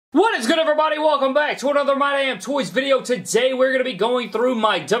What is good, everybody? Welcome back to another MYDAMNTOYS video. Today we're going to be going through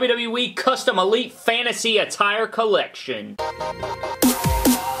my WWE Custom Elite Fantasy Attire Collection.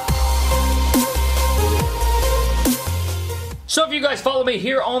 So if you guys follow me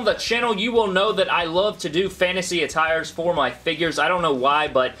here on the channel, you will know that I love to do fantasy attires for my figures. I don't know why,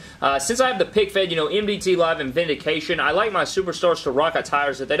 but since I have the pick fed, you know, MDT Live and Vindication, I like my superstars to rock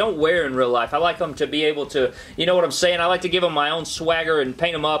attires that they don't wear in real life. I like them to be able to, you know what I'm saying? I like to give them my own swagger and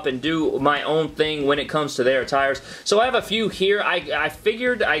paint them up and do my own thing when it comes to their attires. So I have a few here. I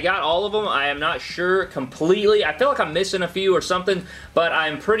figured I got all of them. I am not sure completely. I feel like I'm missing a few or something, but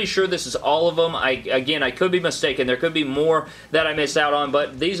I'm pretty sure this is all of them. Again, I could be mistaken. There could be more that I missed out on,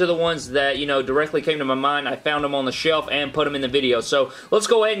 but these are the ones that, you know, directly came to my mind. I found them on the shelf and put them in the video. So let's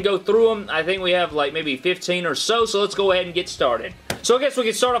go ahead and go through them. I think we have like maybe 15 or so let's go ahead and get started. So I guess we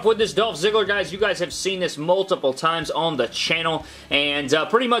can start off with this Dolph Ziggler, guys. You guys have seen this multiple times on the channel, and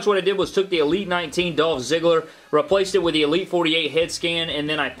pretty much what I did was took the Elite 19 Dolph Ziggler, replaced it with the Elite 48 head scan, and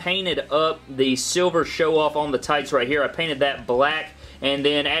then I painted up the silver show-off on the tights right here. I painted that black, and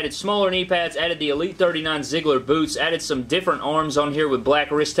then added smaller knee pads, added the Elite 39 Ziggler boots, added some different arms on here with black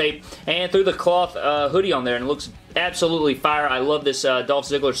wrist tape, and threw the cloth hoodie on there, and it looks absolutely fire. I love this Dolph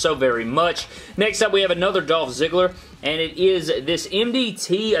Ziggler so very much. Next up, we have another Dolph Ziggler, and it is this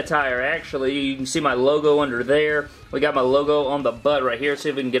MDT attire, actually. You can see my logo under there. We got my logo on the butt right here. See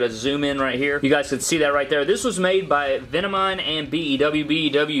if we can get a zoom in right here. You guys can see that right there. This was made by Venomine and BEW.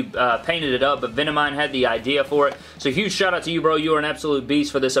 BEW painted it up, but Venomine had the idea for it. So huge shout out to you, bro. You are an absolute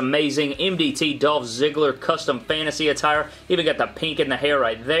beast for this amazing MDT Dolph Ziggler custom fantasy attire. Even got the pink in the hair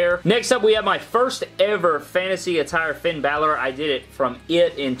right there. Next up, we have my first ever fantasy attire Finn Balor. I did it from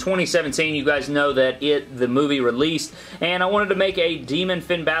It in 2017. You guys know that It, the movie, released. And I wanted to make a Demon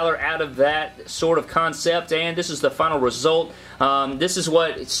Finn Balor out of that sort of concept, and this is the final result. This is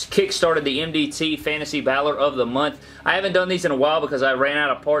what kick-started the MDT Fantasy Balor of the month. I haven't done these in a while because I ran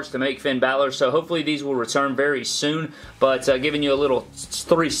out of parts to make Finn Balor, so hopefully these will return very soon. But giving you a little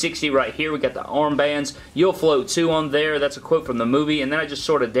 360 right here. We got the armbands. You'll float too on there. That's a quote from the movie. And then I just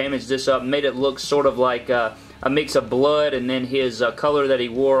sort of damaged this up, made it look sort of like a mix of blood and then his color that he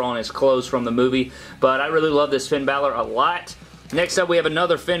wore on his clothes from the movie. But I really love this Finn Balor a lot. Next up, we have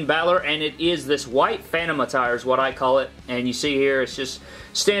another Finn Balor, and it is this white Phantom attire is what I call it. And you see here, it's just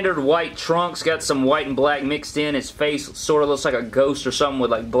standard white trunks, got some white and black mixed in. His face sort of looks like a ghost or something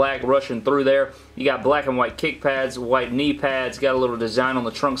with like black rushing through there. You got black and white kick pads, white knee pads, got a little design on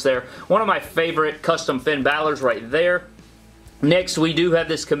the trunks there. One of my favorite custom Finn Balors right there. Next, we do have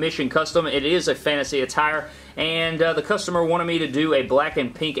this commission custom. It is a fantasy attire, and the customer wanted me to do a black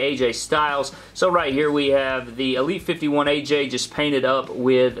and pink AJ Styles. So right here we have the Elite 51 AJ just painted up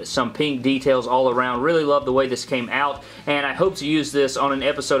with some pink details all around. Really love the way this came out, and I hope to use this on an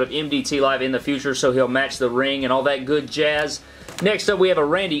episode of MDT Live in the future so he'll match the ring and all that good jazz. Next up, we have a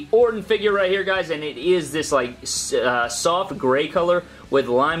Randy Orton figure right here, guys, and it is this like soft gray color with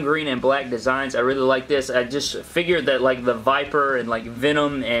lime green and black designs. I really like this. I just figured that like the Viper and like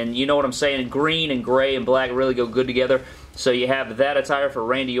Venom and you know what I'm saying, green and gray and black really go good together. So you have that attire for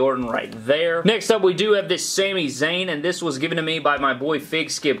Randy Orton right there. Next up, we do have this Sami Zayn, and this was given to me by my boy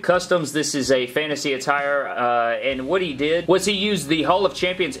Fig Skip Customs. This is a fantasy attire, and what he did was he used the Hall of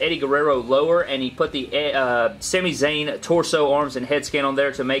Champions Eddie Guerrero lower, and he put the Sami Zayn torso, arms, and head scan on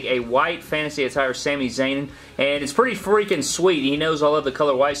there to make a white fantasy attire Sami Zayn, and it's pretty freaking sweet. He knows I love the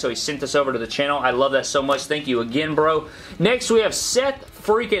color white, so he sent this over to the channel. I love that so much. Thank you again, bro. Next, we have Seth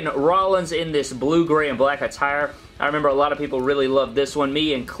freaking Rollins in this blue, gray, and black attire. I remember a lot of people really loved this one,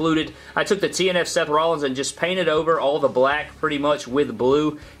 me included. I took the TNF Seth Rollins and just painted over all the black pretty much with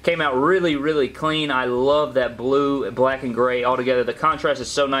blue. Came out really, really clean. I love that blue, black, and gray all together. The contrast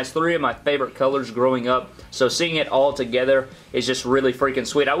is so nice. Three of my favorite colors growing up, so seeing it all together is just really freaking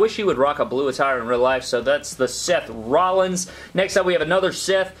sweet. I wish he would rock a blue attire in real life, so that's the Seth Rollins. Next up, we have another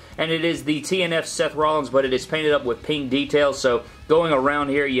Seth, and it is the TNF Seth Rollins, but it is painted up with pink details, so going around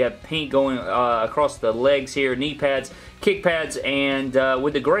here, you have pink going across the legs here, knee pads, kick pads, and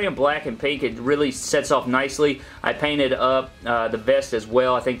with the gray and black and pink, it really sets off nicely. I painted up the vest as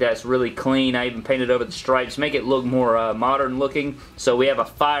well. I think that's really clean. I even painted over the stripes, make it look more modern looking. So we have a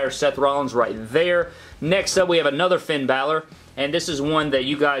fire Seth Rollins right there. Next up, we have another Finn Balor, and this is one that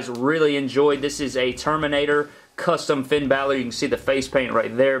you guys really enjoyed. This is a Terminator custom Finn Balor. You can see the face paint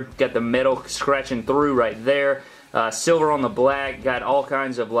right there. Got the metal scratching through right there. silver on the black, got all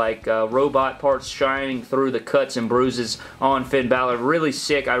kinds of like robot parts shining through the cuts and bruises on Finn Balor. Really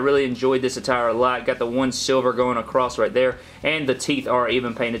sick. I really enjoyed this attire a lot. Got the one silver going across right there, and the teeth are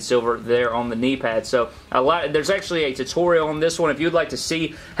even painted silver there on the knee pad. So there's actually a tutorial on this one. If you'd like to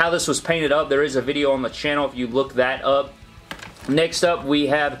see how this was painted up, there is a video on the channel if you look that up. Next up, we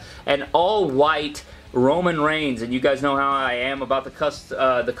have an all-white Roman Reigns, and you guys know how I am about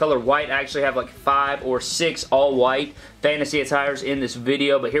the color white. I actually have like 5 or 6 all-white fantasy attires in this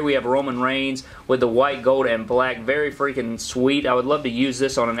video, but here we have Roman Reigns with the white, gold, and black. Very freaking sweet. I would love to use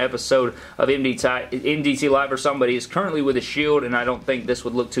this on an episode of MDT Live or something, but he's currently with a shield, and I don't think this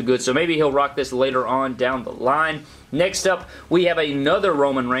would look too good, so maybe he'll rock this later on down the line. Next up, we have another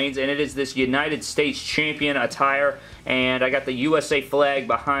Roman Reigns, and it is this United States Champion attire, and I got the USA flag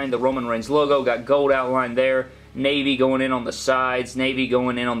behind the Roman Reigns logo, got gold outline there, navy going in on the sides, navy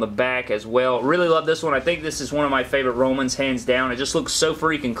going in on the back as well. Really love this one. I think this is one of my favorite Romans, hands down. It just looks so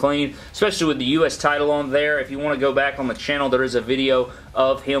freaking clean, especially with the US title on there. If you want to go back on the channel, there is a video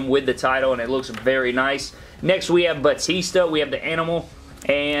of him with the title, and it looks very nice. Next, we have Batista. We have the Animal.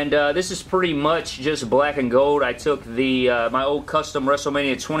 And this is pretty much just black and gold. I took the my old custom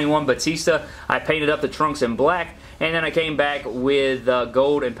WrestleMania 21 Batista. I painted up the trunks in black, and then I came back with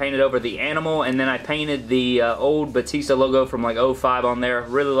gold and painted over the Animal, and then I painted the old Batista logo from like 05 on there.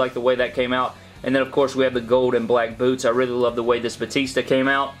 Really like the way that came out. And then of course we have the gold and black boots. I really love the way this Batista came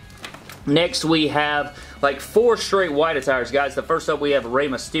out. Next, we have like 4 straight white attires, guys. The first up, we have Rey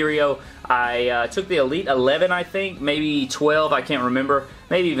Mysterio. I took the Elite 11, I think, maybe 12, I can't remember.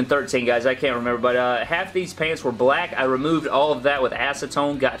 Maybe even 13, guys, I can't remember. But half these pants were black. I removed all of that with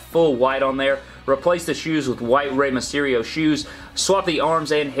acetone, got full white on there. Replaced the shoes with white Rey Mysterio shoes. Swapped the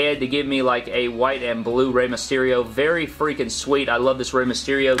arms and head to give me like a white and blue Rey Mysterio. Very freaking sweet. I love this Rey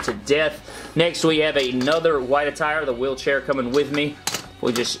Mysterio to death. Next, we have another white attire, the wheelchair coming with me.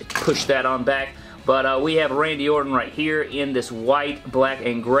 We'll just push that on back. But we have Randy Orton right here in this white, black,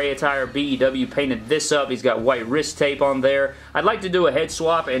 and gray attire. BEW painted this up. He's got white wrist tape on there. I'd like to do a head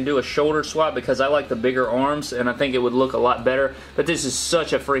swap and do a shoulder swap because I like the bigger arms, and I think it would look a lot better. But this is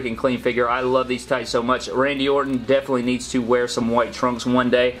such a freaking clean figure. I love these tights so much. Randy Orton definitely needs to wear some white trunks one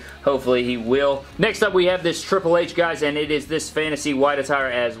day. Hopefully he will. Next up, we have this Triple H, guys, and it is this fantasy white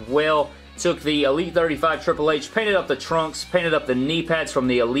attire as well. Took the Elite 35 Triple H, painted up the trunks, painted up the knee pads from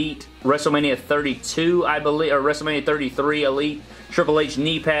the Elite WrestleMania 32, I believe, or WrestleMania 33 Elite Triple H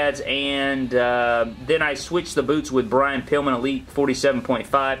knee pads, and then I switched the boots with Brian Pillman Elite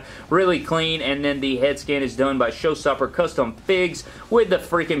 47.5. Really clean, and then the head scan is done by Showstopper Custom Figs with the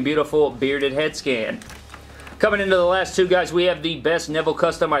freaking beautiful bearded head scan. Coming into the last two, guys, we have the best Neville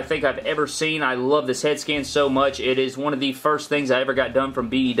custom I think I've ever seen. I love this head scan so much. It is one of the first things I ever got done from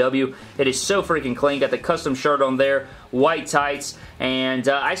BEW. It is so freaking clean. Got the custom shirt on there, white tights, and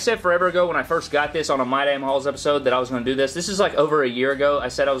I said forever ago when I first got this on a My Damn Halls episode that I was going to do this. This is like over a year ago. I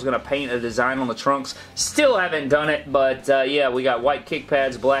said I was going to paint a design on the trunks. Still haven't done it, but yeah, we got white kick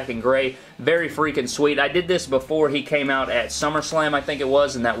pads, black and gray. Very freaking sweet. I did this before he came out at SummerSlam, I think it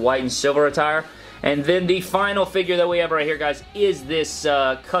was, in that white and silver attire. And then the final figure that we have right here, guys, is this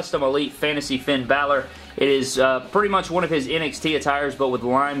Custom Elite Fantasy Finn Balor. It is pretty much one of his NXT attires, but with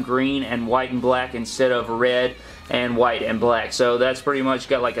lime green and white and black instead of red and white and black. So that's pretty much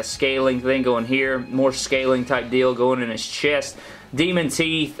got like a scaling thing going here. More scaling type deal going in his chest. Demon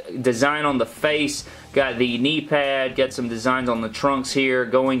teeth, design on the face. Got the knee pad, got some designs on the trunks here,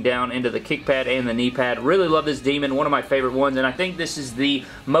 going down into the kick pad and the knee pad. Really love this Demon, one of my favorite ones, and I think this is the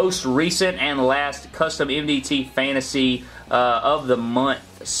most recent and last custom MDT fantasy of the month.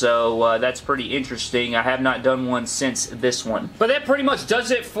 So that's pretty interesting. I have not done one since this one. But that pretty much does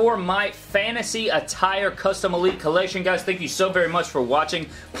it for my fantasy attire custom elite collection, guys. Thank you so very much for watching.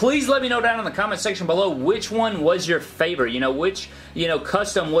 Please let me know down in the comment section below which one was your favorite. Which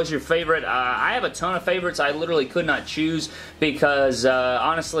custom was your favorite. I have a ton of favorites. I literally could not choose because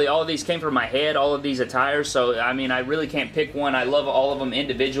honestly all of these came from my head, all of these attires. So I mean, I really can't pick one. I love all of them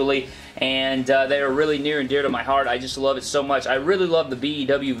individually, and they are really near and dear to my heart. I just love it so much. I really love the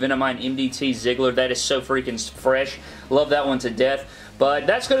BEW Venomine MDT Ziggler. That is so freaking fresh. Love that one to death. But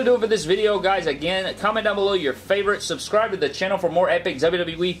that's going to do it for this video, guys. Again, comment down below your favorite. Subscribe to the channel for more epic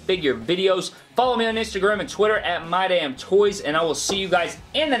WWE figure videos. Follow me on Instagram and Twitter at MYDAMNTOYS, and I will see you guys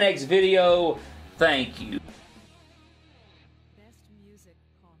in the next video. Thank you. Best music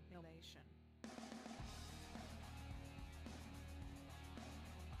compilation.